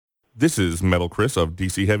This is Metal Chris of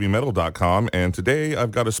DCHeavyMetal.com, and today I've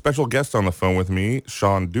got a special guest on the phone with me,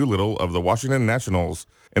 Sean Doolittle of the Washington Nationals.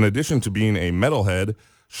 In addition to being a metalhead,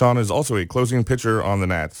 Sean is also a closing pitcher on the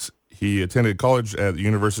Nats. He attended college at the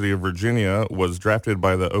University of Virginia, was drafted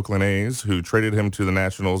by the Oakland A's, who traded him to the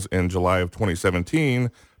Nationals in July of 2017,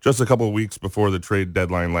 just a couple of weeks before the trade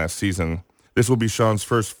deadline last season. This will be Sean's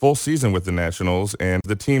first full season with the Nationals, and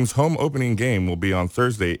the team's home opening game will be on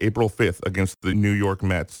Thursday, April 5th against the New York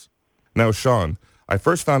Mets. Now, Sean, I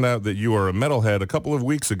first found out that you are a metalhead a couple of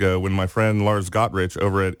weeks ago when my friend Lars Gottrich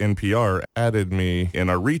over at NPR added me in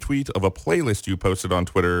a retweet of a playlist you posted on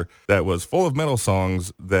Twitter that was full of metal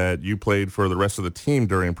songs that you played for the rest of the team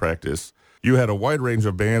during practice. You had a wide range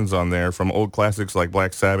of bands on there, from old classics like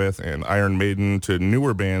Black Sabbath and Iron Maiden to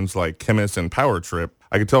newer bands like Chemist and Power Trip.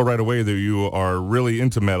 I could tell right away that you are really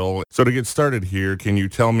into metal. So to get started here, can you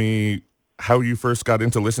tell me how you first got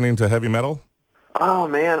into listening to heavy metal? Oh,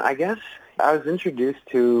 man, I guess I was introduced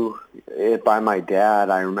to it by my dad.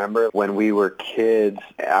 I remember when we were kids,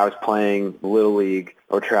 I was playing Little League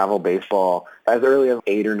or travel baseball as early as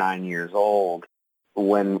 8 or 9 years old.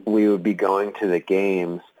 When we would be going to the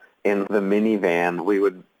games in the minivan, we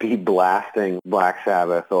would be blasting Black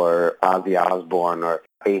Sabbath or Ozzy Osbourne or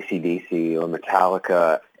AC/DC or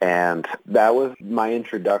Metallica, and that was my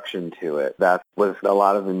introduction to it. That was a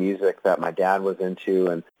lot of the music that my dad was into,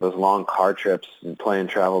 and those long car trips and playing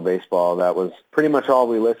travel baseball, that was pretty much all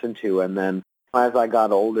we listened to. And then as I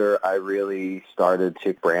got older, I really started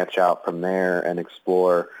to branch out from there and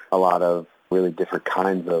explore a lot of really different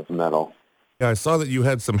kinds of metal. Yeah, I saw that you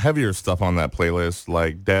had some heavier stuff on that playlist,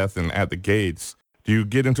 like Death and At the Gates. Do you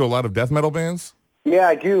get into a lot of death metal bands? Yeah,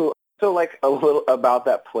 I do. So like a little about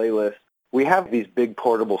that playlist, we have these big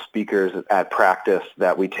portable speakers at practice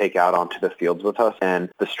that we take out onto the fields with us, and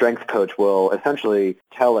the strength coach will essentially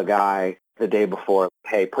tell a guy the day before,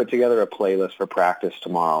 hey, put together a playlist for practice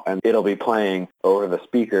tomorrow, and it'll be playing over the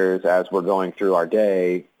speakers as we're going through our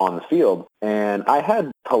day on the field. And I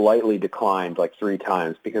had politely declined like 3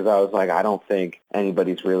 times because I was like, I don't think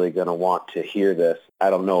anybody's really going to want to hear this. I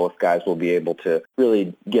don't know if guys will be able to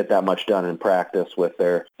really get that much done in practice with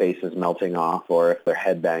their faces melting off, or if they're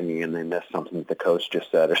headbanging and they miss something that the coach just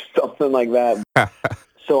said or something like that.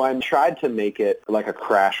 So I tried to make it like a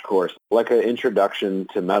crash course, like an introduction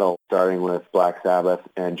to metal, starting with Black Sabbath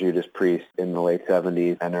and Judas Priest in the late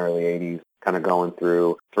 70s and early 80s, kind of going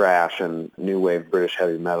through thrash and new wave British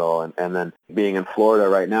heavy metal. And then being in Florida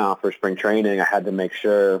right now for spring training, I had to make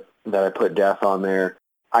sure that I put Death on there.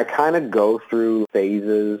 I kind of go through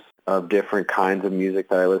phases of different kinds of music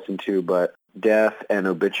that I listen to, but Death and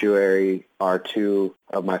Obituary are 2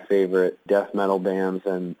 of my favorite death metal bands,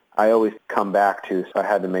 and I always come back to, so I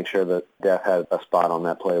had to make sure that Death had a spot on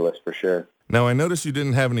that playlist for sure. Now, I noticed you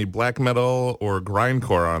didn't have any black metal or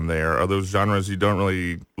grindcore on there. Are those genres you don't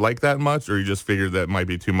really like that much, or you just figured that might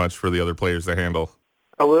be too much for the other players to handle?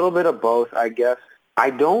 A little bit of both, I guess. I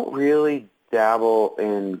don't really dabble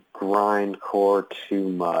in grindcore too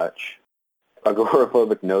much.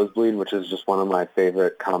 Agoraphobic Nosebleed, which is just one of my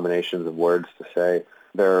favorite combinations of words to say.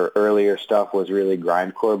 Their earlier stuff was really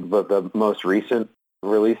grindcore, but the most recent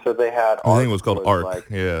release that they had, I think it was called Arc, like,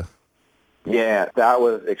 yeah. Yeah, that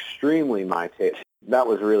was extremely my taste. That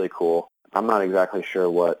was really cool. I'm not exactly sure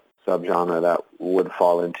what subgenre that would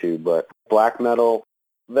fall into, but black metal,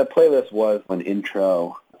 the playlist was an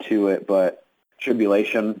intro to it, but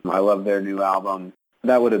Tribulation, I love their new album.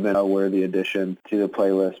 That would have been a worthy addition to the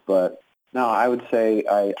playlist, but no, I would say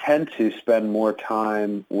I tend to spend more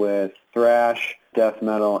time with thrash, death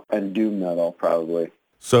metal, and doom metal, probably.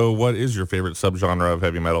 So what is your favorite subgenre of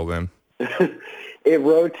heavy metal then? It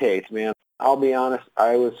rotates, man. I'll be honest,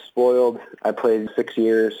 I was spoiled. I played 6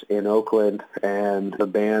 years in Oakland, and the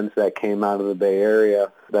bands that came out of the Bay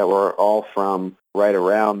Area that were all from right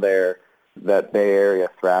around there, that Bay Area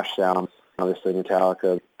thrash sounds, obviously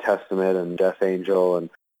Metallica, Testament, and Death Angel, and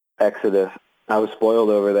Exodus. I was spoiled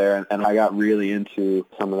over there, and I got really into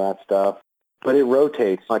some of that stuff. But it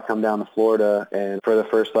rotates. I come down to Florida, and for the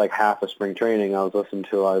first half of spring training, I was listening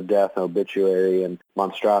to a lot of Death, Obituary, and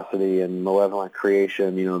Monstrosity, and Malevolent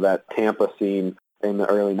Creation, that Tampa scene in the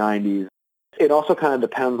early 90s. It also kind of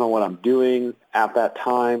depends on what I'm doing at that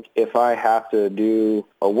time. If I have to do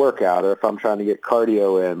a workout, or if I'm trying to get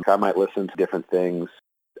cardio in, I might listen to different things.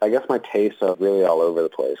 I guess my tastes are really all over the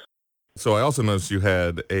place. So I also noticed you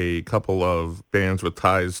had a couple of bands with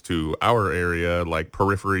ties to our area, like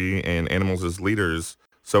Periphery and Animals as Leaders.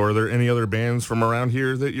 So are there any other bands from around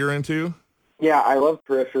here that you're into? Yeah, I love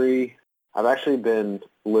Periphery. I've actually been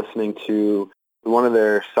listening to one of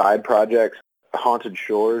their side projects, Haunted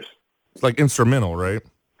Shores. It's like instrumental, right?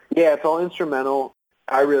 Yeah, it's all instrumental.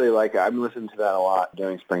 I really like it. I've been listening to that a lot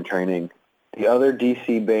during spring training. The other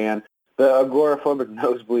DC band, the Agoraphobic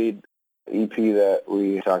Nosebleed EP that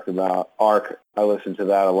we talked about, Arc, I listen to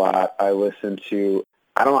that a lot. I listen to,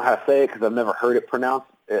 I don't know how to say it because I've never heard it pronounced.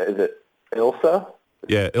 Is it Ilsa?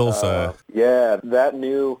 Yeah, Ilsa. Yeah, that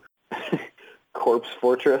new Corpse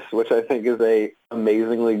Fortress, which I think is a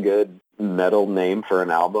amazingly good metal name for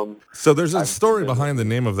an album. So there's a story behind the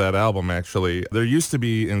name of that album, actually. There used to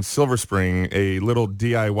be in Silver Spring a little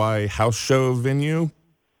DIY house show venue,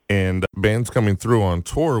 and bands coming through on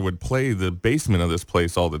tour would play the basement of this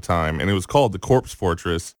place all the time, and it was called the Corpse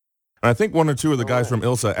Fortress. And I think one or two of the guys from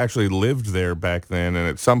Ilsa actually lived there back then, and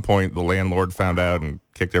at some point the landlord found out and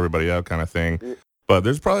kicked everybody out kind of thing. But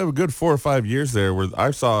there's probably a good 4 or 5 years there where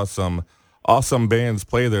I saw some awesome bands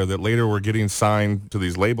play there that later were getting signed to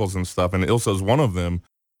these labels and stuff, and Ilsa's one of them.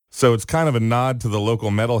 So it's kind of a nod to the local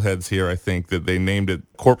metalheads here, I think, that they named it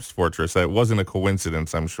Corpse Fortress. That wasn't a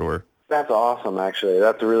coincidence, I'm sure. That's awesome, actually.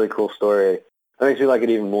 That's a really cool story. That makes me like it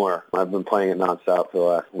even more. I've been playing it nonstop for the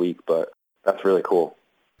last week, but that's really cool.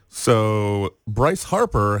 So Bryce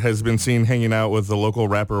Harper has been seen hanging out with the local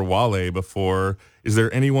rapper Wale before. Is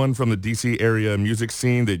there anyone from the D.C. area music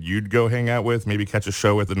scene that you'd go hang out with, maybe catch a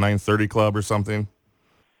show at the 930 Club or something?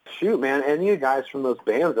 Shoot, man, any of you guys from those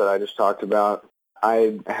bands that I just talked about,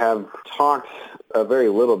 I have talked a very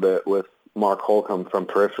little bit with Mark Holcomb from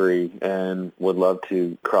Periphery and would love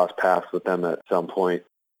to cross paths with them at some point.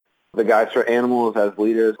 The guys for Animals as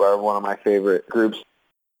leaders are one of my favorite groups.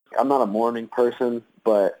 I'm not a morning person,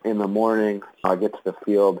 but in the morning, I get to the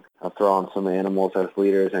field, I'll throw on some Animals as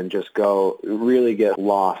leaders and just go really get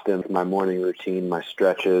lost in my morning routine, my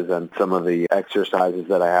stretches, and some of the exercises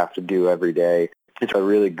that I have to do every day. It's a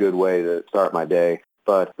really good way to start my day.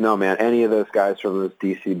 But no, man, any of those guys from those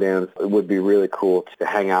DC bands would be really cool to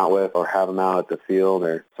hang out with or have them out at the field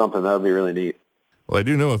or something. That would be really neat. Well, I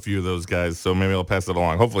do know a few of those guys, so maybe I'll pass it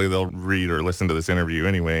along. Hopefully they'll read or listen to this interview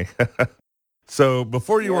anyway. So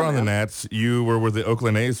before you were on the Nats, you were with the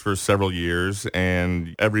Oakland A's for several years,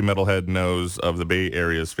 and every metalhead knows of the Bay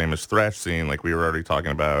Area's famous thrash scene, like we were already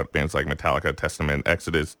talking about. Bands like Metallica, Testament,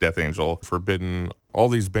 Exodus, Death Angel, Forbidden, all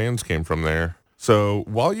these bands came from there. So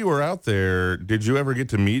while you were out there, did you ever get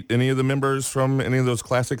to meet any of the members from any of those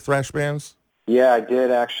classic thrash bands? Yeah, I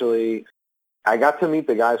did actually. I got to meet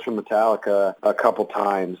the guys from Metallica a couple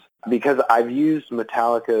times because I've used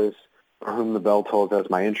Metallica's For Whom the Bell Tolls as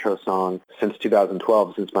my intro song since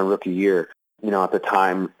 2012, since my rookie year. You know, at the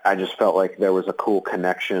time, I just felt like there was a cool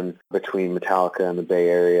connection between Metallica and the Bay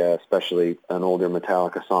Area, especially an older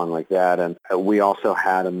Metallica song like that. And we also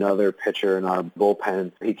had another pitcher in our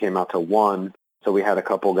bullpen. He came out to 1. So we had a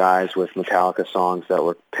couple guys with Metallica songs that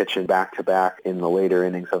were pitching back-to-back in the later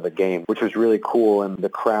innings of the game, which was really cool. And the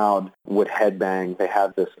crowd would headbang. They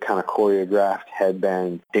had this kind of choreographed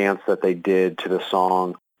headbang dance that they did to the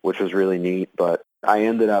song, which was really neat. But I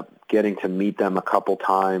ended up getting to meet them a couple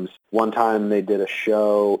times. One time they did a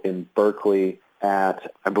show in Berkeley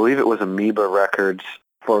at, I believe it was Amoeba Records,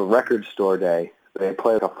 for Record Store Day. They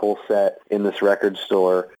played a full set in this record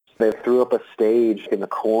store. They threw up a stage in the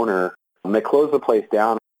corner, and they closed the place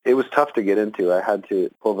down. It was tough to get into. I had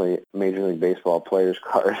to pull the Major League Baseball player's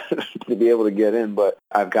card to be able to get in, but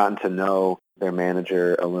I've gotten to know their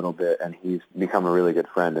manager a little bit, and he's become a really good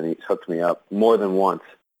friend, and he's hooked me up more than once,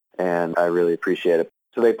 and I really appreciate it.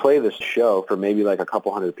 So they play this show for maybe like a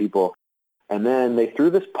couple hundred people, and then they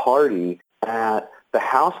threw this party at the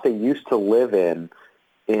house they used to live in,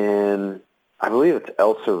 I believe it's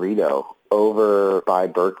El Cerrito, over by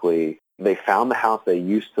Berkeley. They found the house they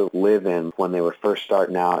used to live in when they were first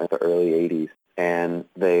starting out in the early 80s, and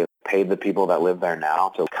they paid the people that live there now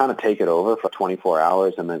to kind of take it over for 24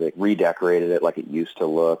 hours, and then they redecorated it like it used to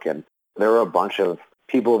look. And there were a bunch of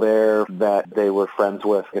people there that they were friends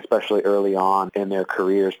with, especially early on in their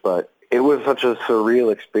careers, but it was such a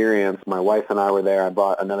surreal experience. My wife and I were there. I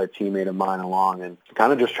brought another teammate of mine along and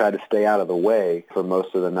kind of just tried to stay out of the way for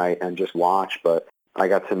most of the night and just watch, but I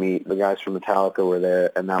got to meet the guys from Metallica were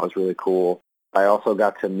there, and that was really cool. I also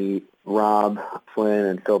got to meet Rob Flynn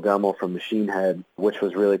and Phil Demmel from Machine Head, which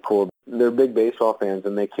was really cool. They're big baseball fans,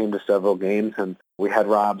 and they came to several games, and we had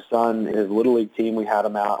Rob's son, his Little League team. We had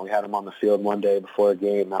him out. We had him on the field one day before a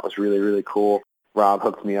game. That was really, really cool. Rob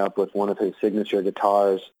hooked me up with one of his signature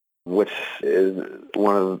guitars, which is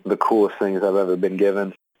one of the coolest things I've ever been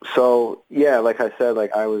given. So, yeah, like I said,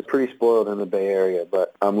 I was pretty spoiled in the Bay Area,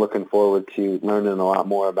 but I'm looking forward to learning a lot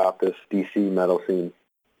more about this D.C. metal scene.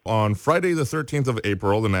 On Friday the 13th of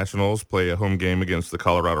April, the Nationals play a home game against the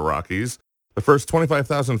Colorado Rockies. The first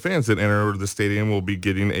 25,000 fans that enter the stadium will be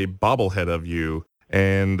getting a bobblehead of you.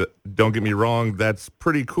 And don't get me wrong, that's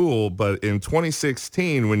pretty cool. But in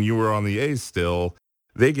 2016, when you were on the A's still,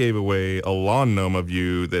 they gave away a lawn gnome of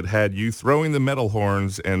you that had you throwing the metal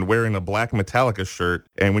horns and wearing a black Metallica shirt.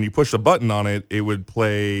 And when you push a button on it, it would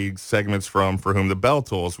play segments from For Whom the Bell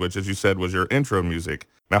Tolls, which, as you said, was your intro music.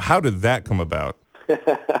 Now, how did that come about?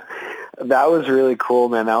 That was really cool,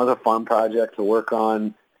 man. That was a fun project to work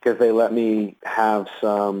on because they let me have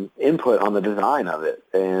some input on the design of it.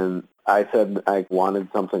 And I said I wanted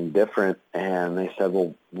something different, and they said,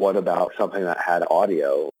 well, what about something that had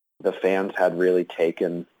audio? The fans had really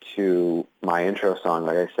taken to my intro song.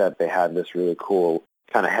 Like I said, they had this really cool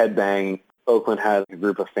kind of headbang. Oakland had a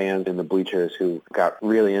group of fans in the bleachers who got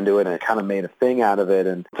really into it, and it kind of made a thing out of it.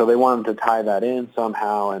 And so they wanted to tie that in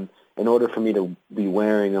somehow. And in order for me to be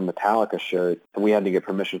wearing a Metallica shirt, we had to get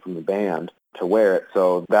permission from the band to wear it.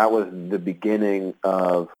 So that was the beginning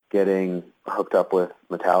of getting hooked up with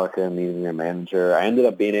Metallica and meeting their manager. I ended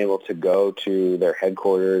up being able to go to their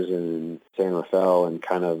headquarters in San Rafael and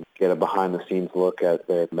kind of get a behind-the-scenes look at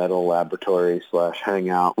their metal laboratory /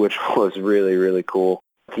 hangout, which was really, really cool.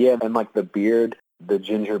 Yeah, and like the beard, the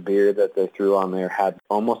ginger beard that they threw on there had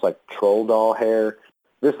almost like troll doll hair.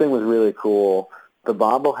 This thing was really cool. The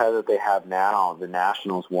bobblehead that they have now, the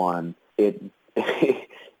Nationals one, it's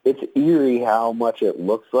eerie how much it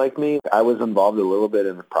looks like me. I was involved a little bit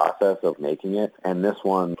in the process of making it, and this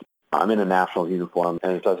one, I'm in a Nationals uniform,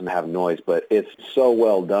 and it doesn't have noise, but it's so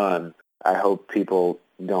well done. I hope people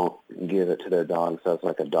don't give it to their dogs as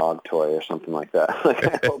like a dog toy or something like that.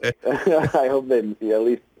 I hope they at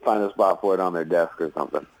least find a spot for it on their desk or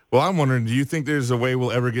something. Well, I'm wondering, do you think there's a way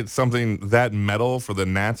we'll ever get something that metal for the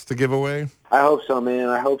Nats to give away? I hope so, man.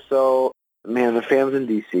 I hope so. Man, the fans in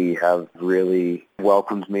D.C. have really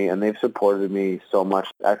welcomed me, and they've supported me so much.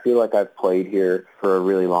 I feel like I've played here for a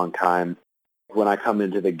really long time. When I come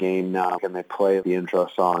into the game now and they play the intro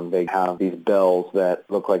song, they have these bells that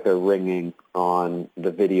look like they're ringing on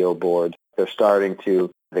the video board. They're starting to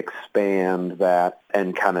expand that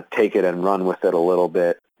and kind of take it and run with it a little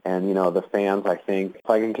bit. And, you know, the fans, I think, if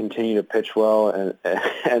I can continue to pitch well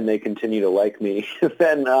and they continue to like me,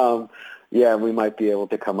 then, yeah, we might be able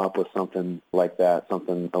to come up with something like that,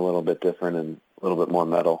 something a little bit different and a little bit more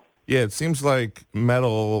metal. Yeah, it seems like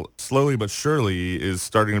metal, slowly but surely, is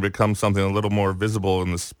starting to become something a little more visible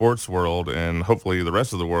in the sports world and hopefully the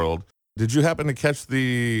rest of the world. Did you happen to catch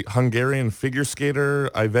the Hungarian figure skater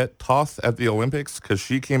Yvette Toth at the Olympics? Because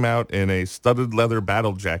she came out in a studded leather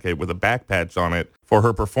battle jacket with a back patch on it for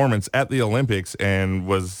her performance at the Olympics and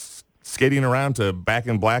was skating around to Back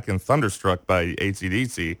in Black and Thunderstruck by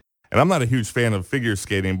AC/DC. And I'm not a huge fan of figure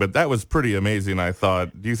skating, but that was pretty amazing, I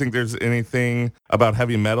thought. Do you think there's anything about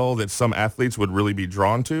heavy metal that some athletes would really be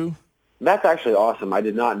drawn to? That's actually awesome. I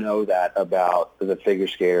did not know that about the figure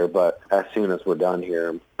skater, but as soon as we're done here,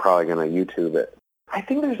 I'm probably going to YouTube it. I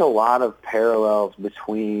think there's a lot of parallels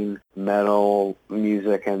between metal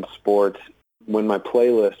music and sports. When my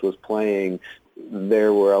playlist was playing,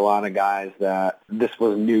 there were a lot of guys that this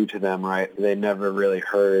was new to them, right? They never really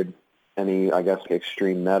heard any, I guess,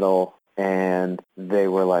 extreme metal, and they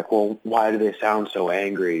were like, well, why do they sound so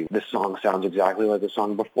angry? This song sounds exactly like the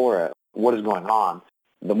song before it. What is going on?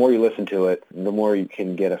 The more you listen to it, the more you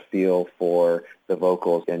can get a feel for the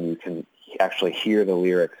vocals, and you can actually hear the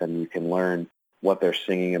lyrics, and you can learn what they're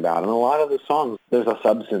singing about. And a lot of the songs, there's a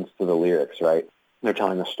substance to the lyrics, right? They're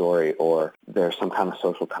telling a story, or there's some kind of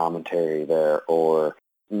social commentary there, or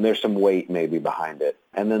there's some weight maybe behind it.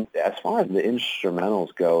 And then as far as the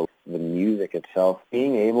instrumentals go, the music itself,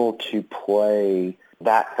 being able to play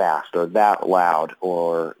that fast or that loud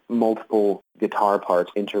or multiple guitar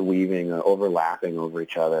parts interweaving or overlapping over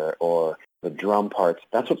each other, or the drum parts,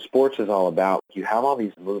 that's what sports is all about. You have all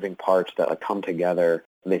these moving parts that come together,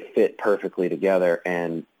 they fit perfectly together,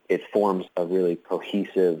 and it forms a really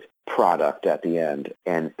cohesive product at the end.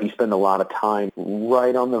 And you spend a lot of time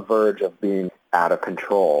right on the verge of being out of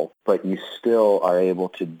control, but you still are able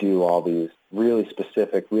to do all these really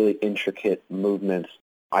specific, really intricate movements.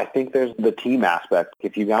 I think there's the team aspect.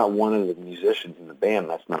 If you got one of the musicians in the band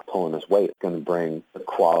that's not pulling his weight, it's going to bring the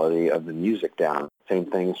quality of the music down. Same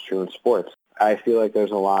thing is true in sports. I feel like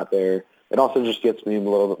there's a lot there. It also just gets me a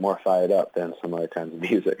little bit more fired up than some other kinds of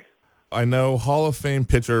music. I know Hall of Fame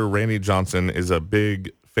pitcher Randy Johnson is a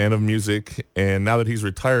big fan of music, and now that he's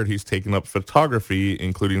retired, he's taken up photography,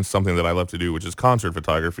 including something that I love to do, which is concert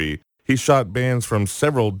photography. He shot bands from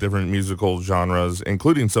several different musical genres,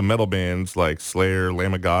 including some metal bands like Slayer,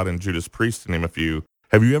 Lamb of God, and Judas Priest, to name a few.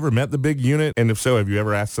 Have you ever met the big unit? And if so, have you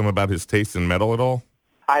ever asked him about his taste in metal at all?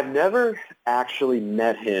 I've never actually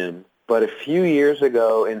met him, but a few years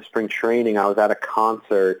ago in spring training, I was at a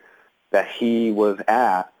concert, that he was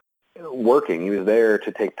at working. He was there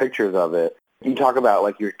to take pictures of it. You talk about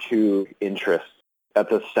like your two interests at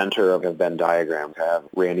the center of a Venn diagram. I have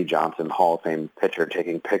Randy Johnson, Hall of Fame pitcher,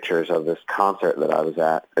 taking pictures of this concert that I was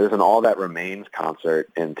at. It was an All That Remains concert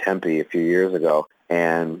in Tempe a few years ago,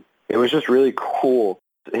 and it was just really cool.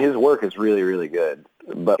 His work is really, really good.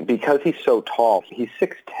 But because he's so tall, he's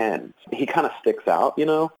 6'10", he kind of sticks out, you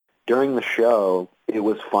know? During the show, it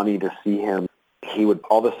was funny to see him. He would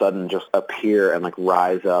all of a sudden just appear and like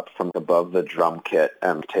rise up from above the drum kit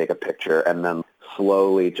and take a picture, and then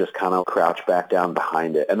slowly just kind of crouch back down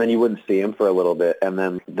behind it. And then you wouldn't see him for a little bit, and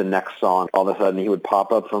then the next song, all of a sudden he would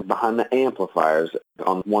pop up from behind the amplifiers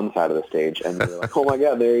on one side of the stage, and you're like, oh my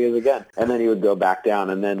God, there he is again. And then he would go back down,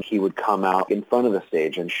 and then he would come out in front of the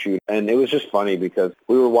stage and shoot. And it was just funny because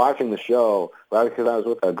we were watching the show, right, because I was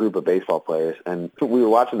with a group of baseball players, and we were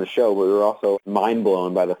watching the show, but we were also mind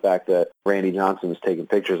blown by the fact that Randy Johnson was taking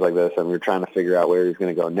pictures like this, and we were trying to figure out where he was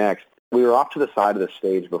going to go next. We were off to the side of the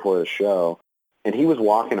stage before the show, and he was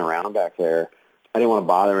walking around back there. I didn't want to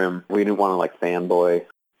bother him. We didn't want to, like, fanboy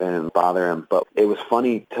and bother him. But it was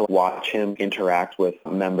funny to watch him interact with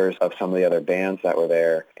members of some of the other bands that were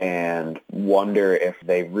there and wonder if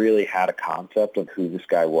they really had a concept of who this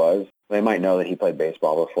guy was. They might know that he played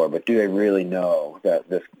baseball before, but do they really know that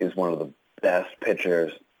this is one of the best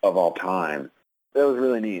pitchers of all time? That was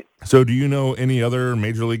really neat. So do you know any other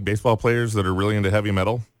Major League Baseball players that are really into heavy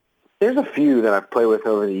metal? There's a few that I've played with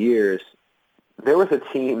over the years. There was a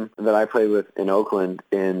team that I played with in Oakland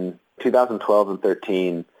in 2012 and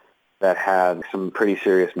 13 that had some pretty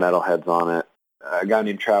serious metalheads on it. A guy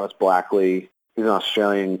named Travis Blackley, he's an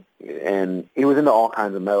Australian, and he was into all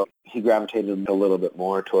kinds of metal. He gravitated a little bit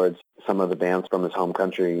more towards some of the bands from his home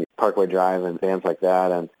country, Parkway Drive and bands like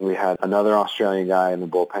that. And we had another Australian guy in the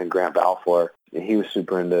bullpen, Grant Balfour. He was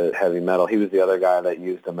super into heavy metal. He was the other guy that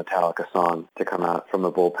used a Metallica song to come out from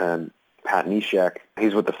the bullpen. Pat Neshek,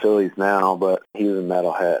 he's with the Phillies now, but he was a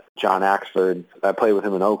metalhead. John Axford, I played with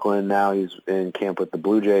him in Oakland. Now he's in camp with the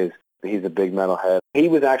Blue Jays. He's a big metalhead. He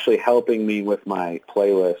was actually helping me with my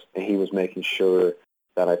playlist, and he was making sure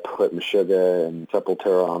that I put Meshuggah and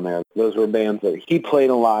Sepultura on there. Those were bands that he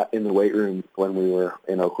played a lot in the weight room when we were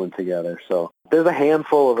in Oakland together. So there's a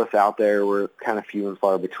handful of us out there. We're kind of few and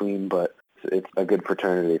far between, but it's a good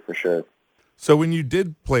fraternity for sure. So when you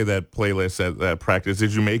did play that playlist at that practice,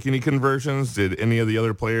 did you make any conversions? Did any of the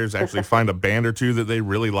other players actually find a band or two that they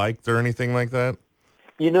really liked or anything like that?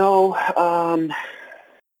 You know,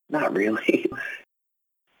 not really.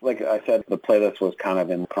 Like I said, the playlist was kind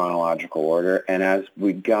of in chronological order, and as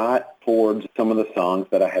we got towards some of the songs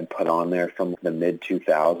that I had put on there from the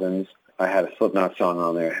mid-2000s, I had a Slipknot song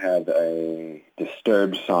on there, had a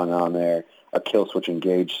Disturbed song on there, a Killswitch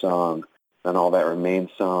Engage song, an All That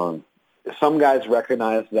Remains song. Some guys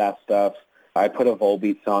recognize that stuff. I put a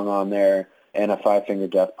Volbeat song on there and a Five Finger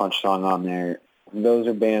Death Punch song on there. Those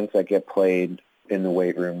are bands that get played in the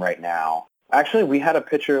weight room right now. Actually, we had a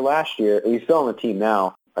pitcher last year. He's still on the team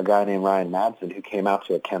now, a guy named Ryan Madsen, who came out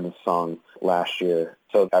to a Chemist song last year.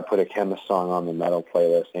 So I put a Chemist song on the metal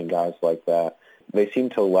playlist, and guys like that. They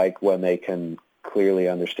seem to like when they can clearly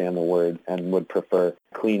understand the words and would prefer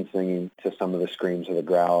clean singing to some of the screams or the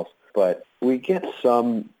growls. But we get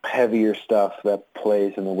some heavier stuff that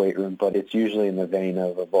plays in the weight room, but it's usually in the vein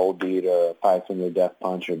of a Volbeat or a Five Finger Death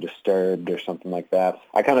Punch or Disturbed or something like that.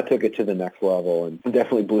 I kind of took it to the next level and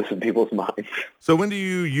definitely blew some people's minds. So when do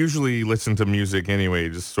you usually listen to music anyway?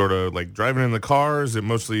 Just sort of like driving in the car? Is it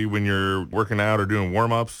mostly when you're working out or doing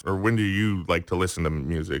warm-ups? Or when do you like to listen to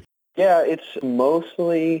music? Yeah, it's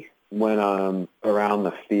mostly when I'm around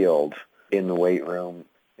the field in the weight room.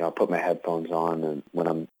 You know, I'll put my headphones on, and when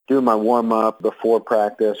I'm doing my warm-up before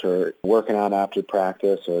practice or working out after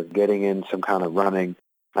practice or getting in some kind of running,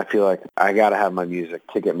 I feel like I got to have my music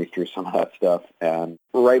to get me through some of that stuff. And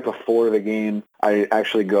right before the game, I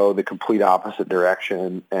actually go the complete opposite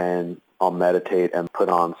direction, and I'll meditate and put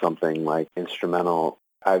on something like instrumental.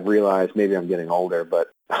 I've realized, maybe I'm getting older,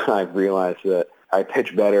 but I've realized that I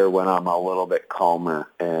pitch better when I'm a little bit calmer.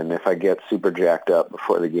 And if I get super jacked up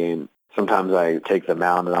before the game, sometimes I take the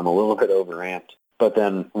mound and I'm a little bit overamped. But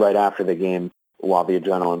then right after the game, while the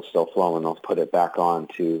adrenaline's still flowing, I'll put it back on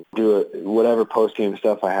to do whatever post-game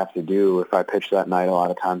stuff I have to do. If I pitch that night, a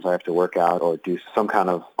lot of times I have to work out or do some kind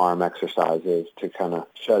of arm exercises to kind of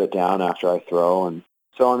shut it down after I throw. And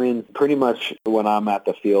so, I mean, pretty much when I'm at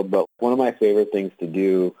the field. But one of my favorite things to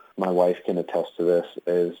do, my wife can attest to this,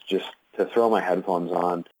 is just to throw my headphones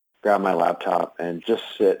on grab my laptop and just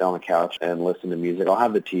sit on the couch and listen to music. I'll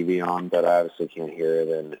have the TV on, but I obviously can't hear it.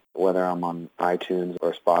 And whether I'm on iTunes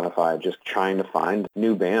or Spotify, just trying to find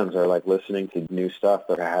new bands or like listening to new stuff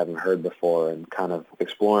that I hadn't heard before and kind of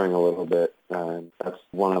exploring a little bit. And that's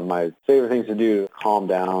one of my favorite things to do, to calm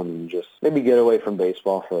down and just maybe get away from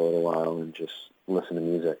baseball for a little while and just listen to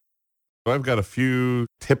music. I've got a few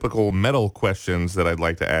typical metal questions that I'd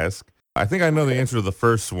like to ask. I think I know the answer to the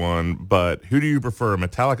first one, but who do you prefer,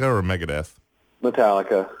 Metallica or Megadeth?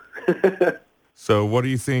 Metallica. So what do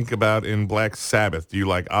you think about in Black Sabbath? Do you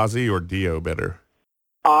like Ozzy or Dio better?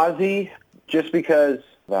 Ozzy, just because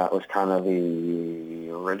that was kind of the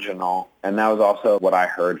original, and that was also what I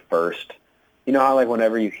heard first. You know how like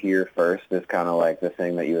whenever you hear first is kind of like the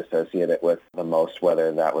thing that you associate it with the most,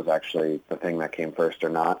 whether that was actually the thing that came first or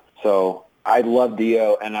not. So I love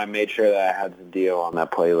Dio, and I made sure that I had some Dio on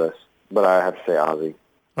that playlist. But I have to say Ozzy.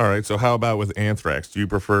 All right, so how about with Anthrax? Do you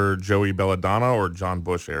prefer Joey Belladonna or John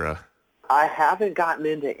Bush era? I haven't gotten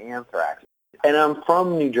into Anthrax. And I'm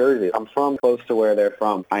from New Jersey. I'm from close to where they're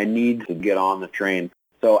from. I need to get on the train.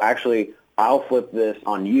 So actually, I'll flip this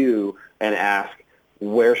on you and ask,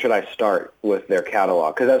 where should I start with their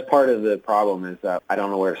catalog? Because that's part of the problem is that I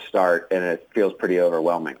don't know where to start, and it feels pretty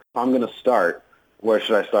overwhelming. If I'm going to start, where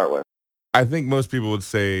should I start with? I think most people would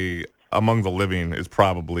say Among the Living is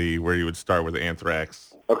probably where you would start with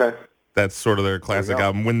Anthrax. Okay. That's sort of their classic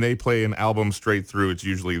album. When they play an album straight through, it's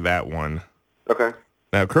usually that one. Okay.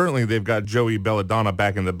 Now, currently, they've got Joey Belladonna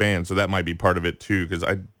back in the band, so that might be part of it, too, because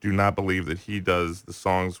I do not believe that he does the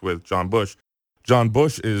songs with John Bush. John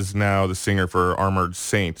Bush is now the singer for Armored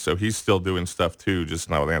Saint, so he's still doing stuff, too, just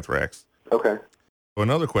not with Anthrax. Okay. So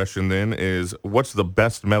another question, then, is what's the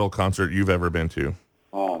best metal concert you've ever been to?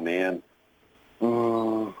 Oh, man.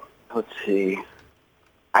 Let's see.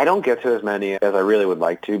 I don't get to as many as I really would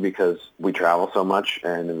like to because we travel so much,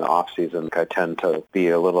 and in the off-season, I tend to be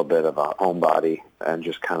a little bit of a homebody and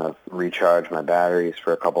just kind of recharge my batteries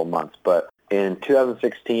for a couple months. But in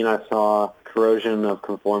 2016, I saw Corrosion of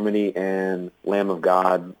Conformity and Lamb of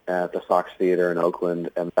God at the Fox Theater in Oakland,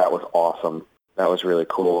 and that was awesome. That was really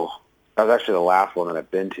cool. That was actually the last one that I've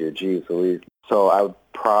been to. Jeez Louise. So I would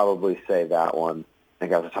probably say that one. I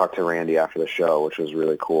got to talk to Randy after the show, which was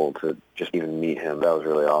really cool to just even meet him. That was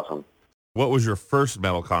really awesome. What was your first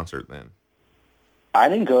metal concert then? I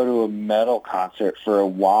didn't go to a metal concert for a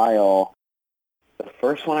while. The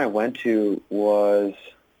first one I went to was,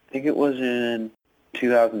 I think it was in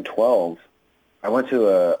 2012. I went to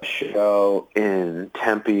a show in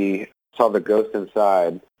Tempe, saw The Ghost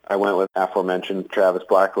Inside. I went with aforementioned Travis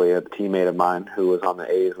Blackley, a teammate of mine who was on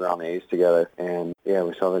the A's. We were on the A's together. And, yeah,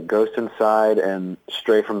 we saw The Ghost Inside and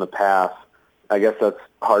Stray from the Path. I guess that's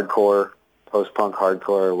hardcore, post-punk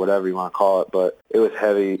hardcore, whatever you want to call it. But it was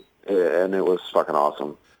heavy, and it was fucking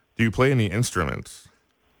awesome. Do you play any instruments?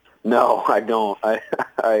 No, I don't.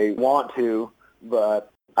 I want to,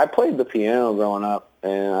 but I played the piano growing up,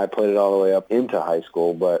 and I played it all the way up into high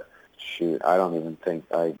school, but shoot, I don't even think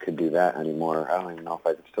I could do that anymore. I don't even know if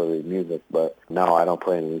I could still read music, but no, I don't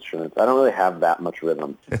play any instruments. I don't really have that much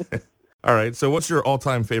rhythm. All right, so what's your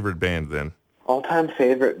all-time favorite band then? All-time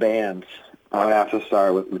favorite bands? I would have to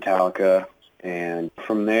start with Metallica, and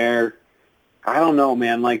from there, I don't know,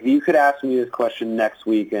 man. Like, you could ask me this question next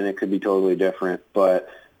week, and it could be totally different, but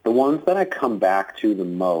the ones that I come back to the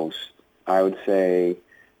most, I would say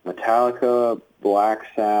Metallica, Black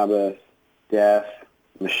Sabbath, Death,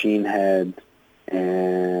 Machine Head,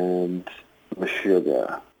 and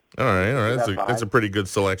Meshuggah. All right. That's a pretty good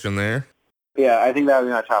selection there. Yeah, I think that would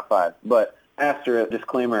be my top 5. But after a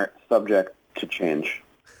disclaimer, subject to change.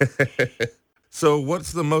 So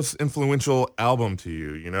what's the most influential album to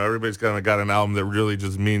you? You know, everybody's kind of got an album that really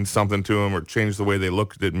just means something to them or changed the way they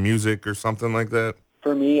looked at music or something like that.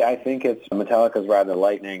 For me, I think it's Metallica's Ride the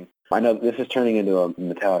Lightning. I know this is turning into a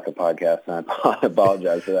Metallica podcast, and I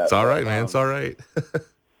apologize for that. It's all right, man. It's all right.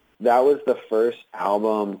 That was the first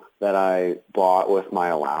album that I bought with my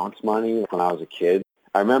allowance money when I was a kid.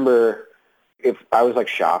 I remember if I was like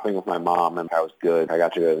shopping with my mom and I was good, I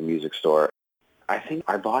got to go to the music store. I think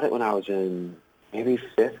I bought it when I was in maybe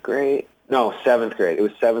 5th grade. No, 7th grade. It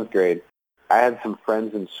was 7th grade. I had some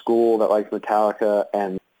friends in school that liked Metallica,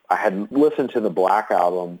 and I had listened to the Black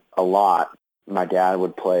album a lot. My dad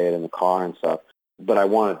would play it in the car and stuff, but I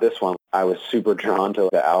wanted this one. I was super drawn to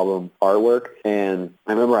the album artwork, and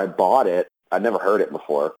I remember I bought it. I'd never heard it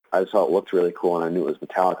before. I just thought it looked really cool, and I knew it was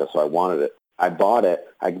Metallica, so I wanted it. I bought it.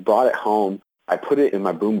 I brought it home. I put it in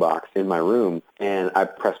my boombox in my room, and I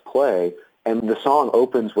pressed play, and the song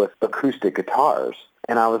opens with acoustic guitars.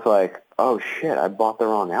 And I was like, oh, shit, I bought the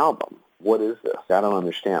wrong album. What is this? I don't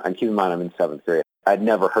understand. And keep in mind, I'm in 7th grade. I'd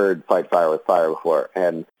never heard Fight Fire with Fire before.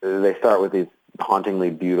 And they start with these hauntingly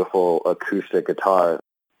beautiful acoustic guitars.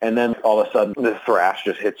 And then all of a sudden, the thrash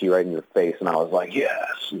just hits you right in your face. And I was like,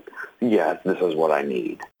 yes, this is what I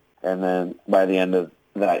need. And then by the end of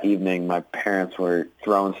that evening, my parents were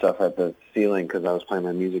throwing stuff at the ceiling because I was playing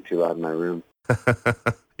my music too loud in my room.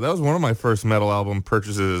 That was one of my first metal album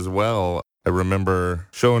purchases as well. I remember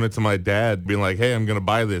showing it to my dad, being like, hey, I'm going to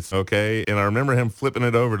buy this, okay? And I remember him flipping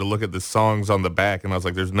it over to look at the songs on the back, and I was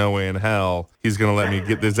like, there's no way in hell he's going to let me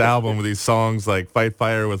get this album with these songs like Fight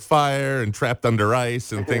Fire with Fire and Trapped Under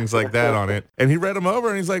Ice and things like that on it. And he read them over,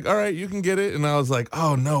 and he's like, all right, you can get it. And I was like,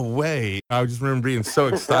 oh, no way. I just remember being so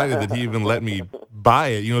excited that he even let me buy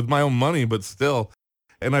it. You know, it's my own money, but still.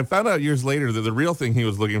 And I found out years later that the real thing he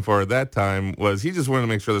was looking for at that time was he just wanted to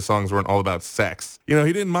make sure the songs weren't all about sex. You know,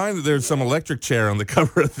 he didn't mind that there's some electric chair on the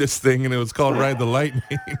cover of this thing, and it was called Ride the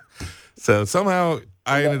Lightning. So somehow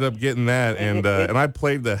I ended up getting that, and I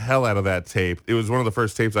played the hell out of that tape. It was one of the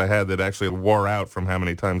first tapes I had that actually wore out from how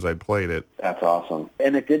many times I'd played it. That's awesome.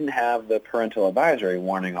 And it didn't have the parental advisory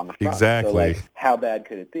warning on the front. Exactly. So, like, how bad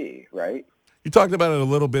could it be, right? You talked about it a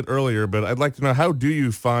little bit earlier, but I'd like to know, how do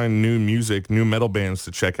you find new music, new metal bands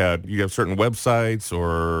to check out? You have certain websites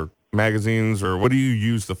or magazines, or what do you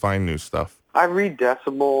use to find new stuff? I read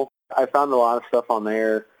Decibel. I found a lot of stuff on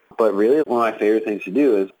there, but really one of my favorite things to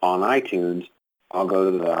do is on iTunes. I'll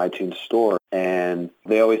go to the iTunes store, and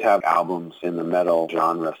they always have albums in the metal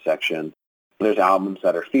genre section. There's albums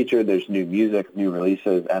that are featured, there's new music, new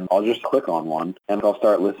releases, and I'll just click on one, and I'll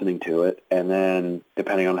start listening to it. And then,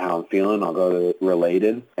 depending on how I'm feeling, I'll go to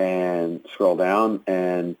Related and scroll down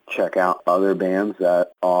and check out other bands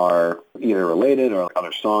that are either related or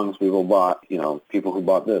other songs people bought. You know, people who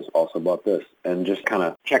bought this also bought this, and just kind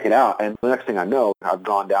of check it out. And the next thing I know, I've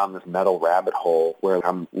gone down this metal rabbit hole where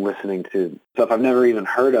I'm listening to stuff I've never even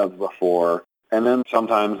heard of before. And then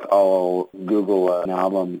sometimes I'll Google an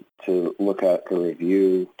album to look at a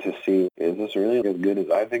review to see, is this really as good as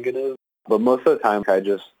I think it is? But most of the time, I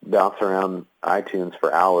just bounce around iTunes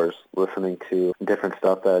for hours listening to different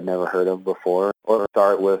stuff that I'd never heard of before, or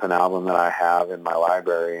start with an album that I have in my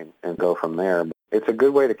library and go from there. It's a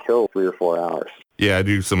good way to kill 3 or 4 hours. Yeah, I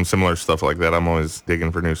do some similar stuff like that. I'm always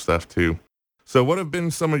digging for new stuff, too. So what have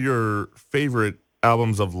been some of your favorite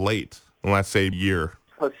albums of late, in the last, say, year?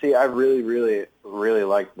 Let's see, I really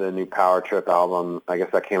liked the new Power Trip album. I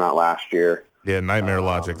guess that came out last year. Yeah, Nightmare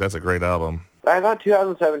Logic. That's a great album. I thought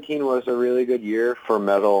 2017 was a really good year for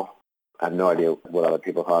metal. I have no idea what other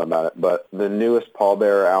people thought about it, but the newest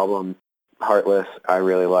Pallbearer album, Heartless, I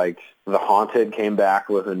really liked. The Haunted came back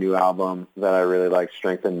with a new album that I really liked,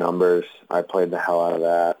 Strength in Numbers. I played the hell out of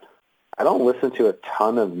that. I don't listen to a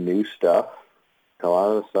ton of new stuff. A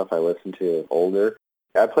lot of the stuff I listen to is older.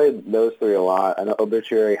 I played those 3 a lot. I know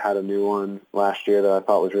Obituary had a new one last year that I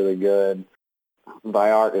thought was really good.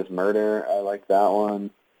 Thy Art is Murder. I liked that one.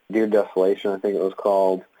 Dear Desolation, I think it was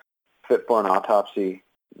called. Fit for an Autopsy,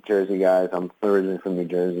 Jersey guys. I'm originally from New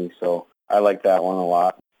Jersey, so I like that one a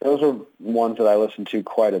lot. Those are ones that I listened to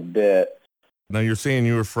quite a bit. Now, you're saying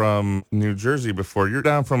you were from New Jersey before. You're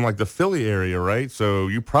down from, like, the Philly area, right? So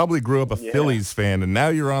you probably grew up a Phillies fan, and now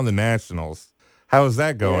you're on the Nationals. How is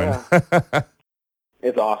that going? Yeah.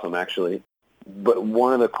 It's awesome, actually. But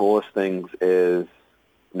one of the coolest things is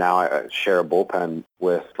now I share a bullpen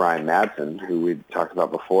with Ryan Madsen, who we talked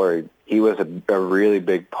about before. He was a really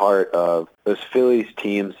big part of those Phillies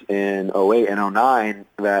teams in 08 and 09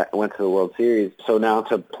 that went to the World Series. So now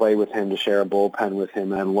to play with him, to share a bullpen with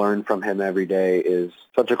him and learn from him every day is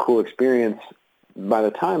such a cool experience. By the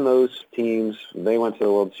time those teams, they went to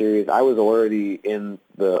the World Series, I was already in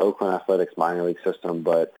the Oakland Athletics minor league system,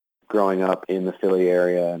 but growing up in the Philly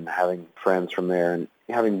area and having friends from there and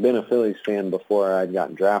having been a Phillies fan before I'd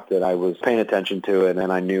gotten drafted, I was paying attention to it,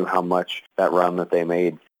 and I knew how much that run that they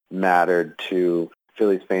made mattered to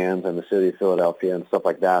Phillies fans and the city of Philadelphia and stuff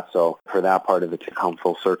like that. So for that part of it to come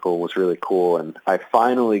full circle was really cool. And I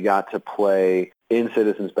finally got to play in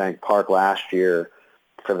Citizens Bank Park last year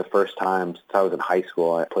for the first time since I was in high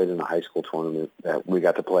school. I played in a high school tournament that we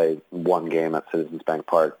got to play one game at Citizens Bank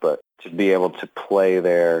Park, but to be able to play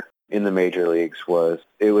there in the major leagues was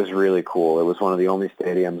really cool. It was one of the only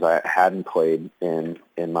stadiums I hadn't played in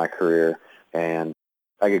my career, and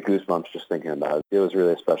I get goosebumps just thinking about it. It was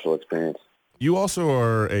really a special experience. You also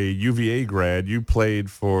are a UVA grad. You played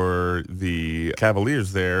for the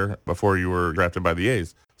Cavaliers there before you were drafted by the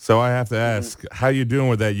A's. So I have to ask, how you doing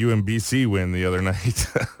with that UMBC win the other night?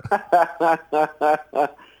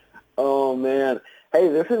 Oh, man. Hey,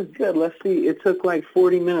 this is good. Let's see. It took like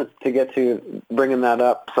 40 minutes to get to bringing that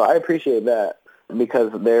up, so I appreciate that.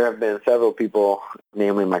 because there have been several people,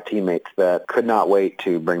 namely my teammates, that could not wait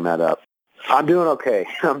to bring that up. I'm doing okay.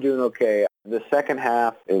 I'm doing okay. The second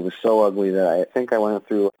half, it was so ugly that I think I went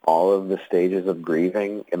through all of the stages of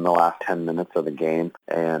grieving in the last 10 minutes of the game.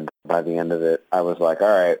 And by the end of it, I was like, all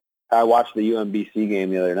right. I watched the UMBC game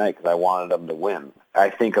the other night because I wanted them to win. I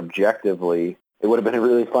think objectively, it would have been a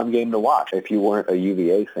really fun game to watch if you weren't a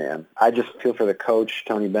UVA fan. I just feel for the coach,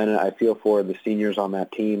 Tony Bennett. I feel for the seniors on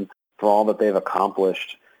that team for all that they've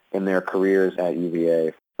accomplished in their careers at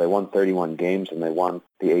UVA. They won 31 games, and they won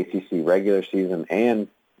the ACC regular season and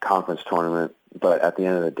conference tournament. But at the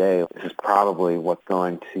end of the day, this is probably what's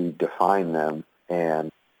going to define them.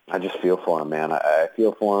 And I just feel for them, man. I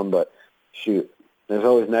feel for them, but shoot, there's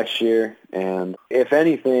always next year. And if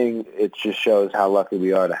anything, it just shows how lucky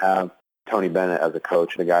we are to have Tony Bennett as a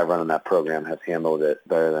coach. The guy running that program has handled it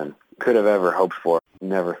better than could have ever hoped for.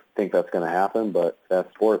 Never think that's going to happen, but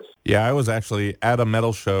that's sports. Yeah, I was actually at a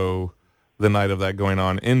metal show the night of that going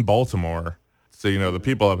on in Baltimore. So, the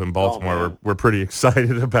people up in Baltimore were pretty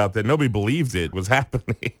excited about that. Nobody believed it was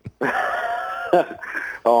happening.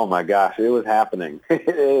 Oh, my gosh. It was happening.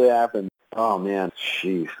 It happened. Oh, man.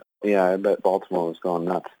 Jeez. Yeah, I bet Baltimore was going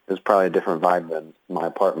nuts. It was probably a different vibe than my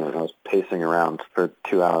apartment. I was pacing around for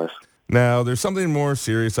 2 hours. Now, there's something more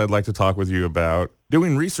serious I'd like to talk with you about.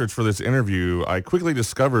 Doing research for this interview, I quickly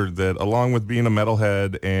discovered that along with being a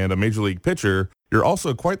metalhead and a major league pitcher, you're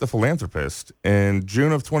also quite the philanthropist. In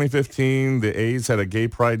June of 2015, the A's had a gay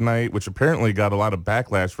pride night, which apparently got a lot of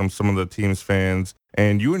backlash from some of the team's fans.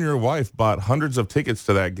 And you and your wife bought hundreds of tickets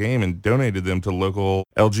to that game and donated them to local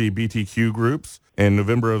LGBTQ groups. In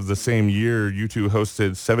November of the same year, you two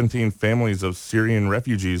hosted 17 families of Syrian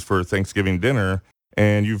refugees for Thanksgiving dinner.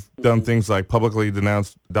 And you've done things like publicly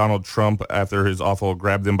denounced Donald Trump after his awful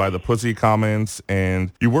grab them by the pussy comments.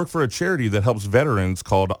 And you work for a charity that helps veterans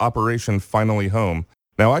called Operation Finally Home.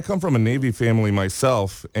 Now, I come from a Navy family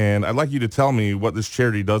myself, and I'd like you to tell me what this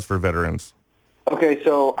charity does for veterans. Okay,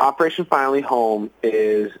 so Operation Finally Home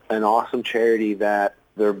is an awesome charity that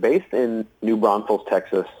they're based in New Braunfels,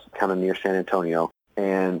 Texas, kind of near San Antonio.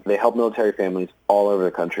 And they help military families all over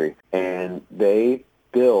the country. And they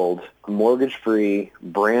build mortgage-free,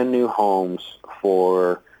 brand-new homes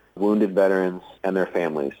for wounded veterans and their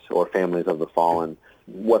families or families of the fallen.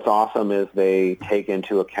 What's awesome is they take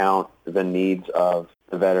into account the needs of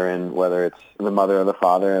the veteran, whether it's the mother or the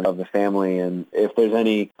father of the family, and if there's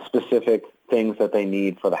any specific things that they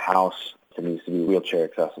need for the house, it needs to be wheelchair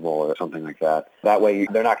accessible or something like that. That way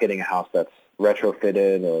they're not getting a house that's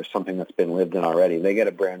retrofitted or something that's been lived in already. They get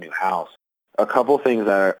a brand-new house. A couple things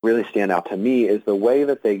that really stand out to me is the way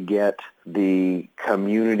that they get the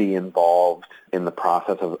community involved in the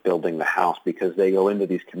process of building the house, because they go into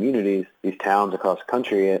these communities, these towns across the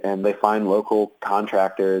country, and they find local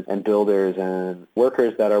contractors and builders and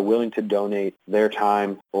workers that are willing to donate their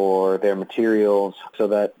time or their materials so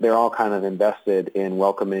that they're all kind of invested in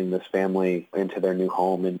welcoming this family into their new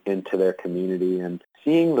home and into their community. And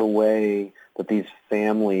seeing the way that these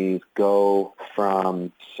families go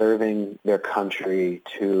from serving their country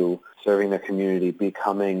to serving their community,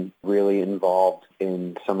 becoming really involved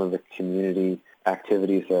in some of the community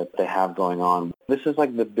activities that they have going on. This is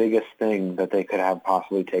like the biggest thing that they could have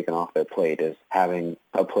possibly taken off their plate, is having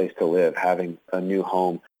a place to live, having a new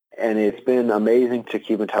home. And it's been amazing to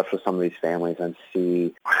keep in touch with some of these families and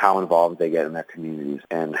see how involved they get in their communities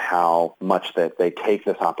and how much that they take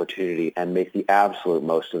this opportunity and make the absolute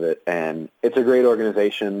most of it. And it's a great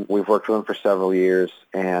organization. We've worked with them for several years.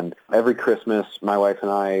 And every Christmas, my wife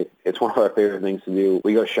and I, it's one of our favorite things to do.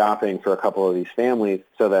 We go shopping for a couple of these families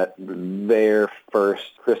so that their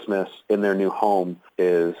first Christmas in their new home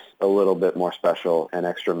is a little bit more special and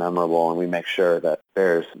extra memorable. And we make sure that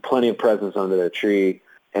there's plenty of presents under their tree,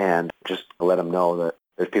 and just let them know that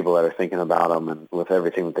there's people that are thinking about them, and with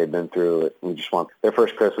everything that they've been through, we just want their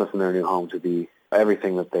first Christmas in their new home to be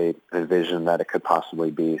everything that they envision that it could possibly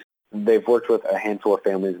be. They've worked with a handful of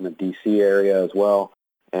families in the D.C. area as well,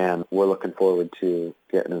 and we're looking forward to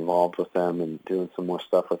getting involved with them and doing some more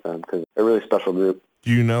stuff with them because they're a really special group.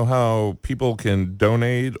 Do you know how people can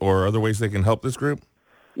donate or other ways they can help this group?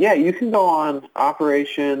 Yeah, you can go on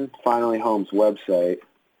Operation Finally Home's website.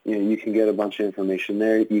 You can get a bunch of information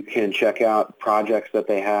there. You can check out projects that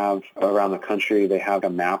they have around the country. They have a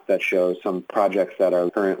map that shows some projects that are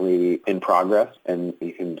currently in progress, and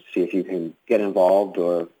you can see if you can get involved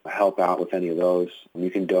or help out with any of those. You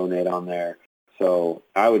can donate on there. So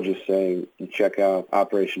I would just say you check out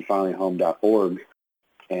operationfinallyhome.org,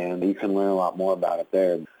 and you can learn a lot more about it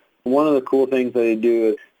there. One of the cool things that they do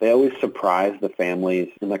is they always surprise the families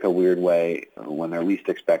in like a weird way when they're least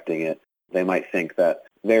expecting it. They might think that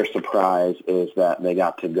their surprise is that they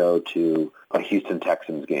got to go to a Houston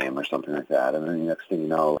Texans game or something like that. And then the next thing you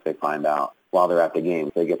know, they find out while they're at the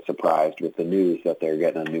game, they get surprised with the news that they're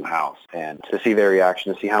getting a new house. And to see their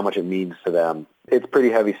reaction, to see how much it means to them, it's pretty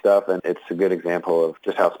heavy stuff, and it's a good example of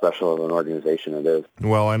just how special of an organization it is.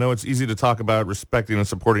 Well, I know it's easy to talk about respecting and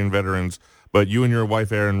supporting veterans, but you and your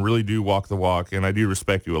wife, Erin, really do walk the walk, and I do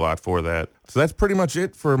respect you a lot for that. So that's pretty much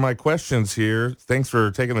it for my questions here. Thanks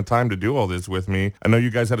for taking the time to do all this with me. I know you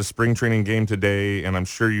guys had a spring training game today, and I'm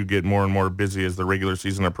sure you get more and more busy as the regular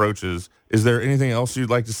season approaches. Is there anything else you'd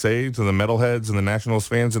like to say to the Metalheads and the Nationals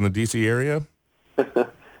fans in the D.C. area?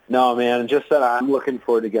 No, man, just that I'm looking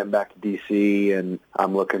forward to getting back to D.C., and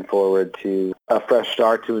I'm looking forward to a fresh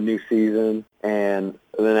start to a new season. And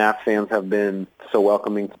the Nats fans have been so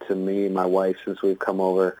welcoming to me and my wife since we've come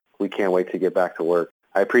over. We can't wait to get back to work.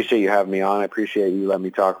 I appreciate you having me on. I appreciate you letting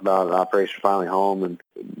me talk about Operation Finally Home. And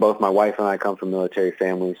both my wife and I come from military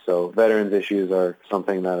families, so veterans issues are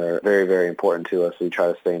something that are very, very important to us. We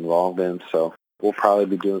try to stay involved in. So we'll probably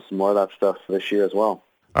be doing some more of that stuff this year as well.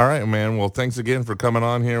 All right, man. Well, thanks again for coming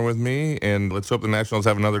on here with me, and let's hope the Nationals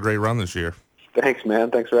have another great run this year. Thanks, man.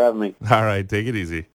 Thanks for having me. All right, take it easy.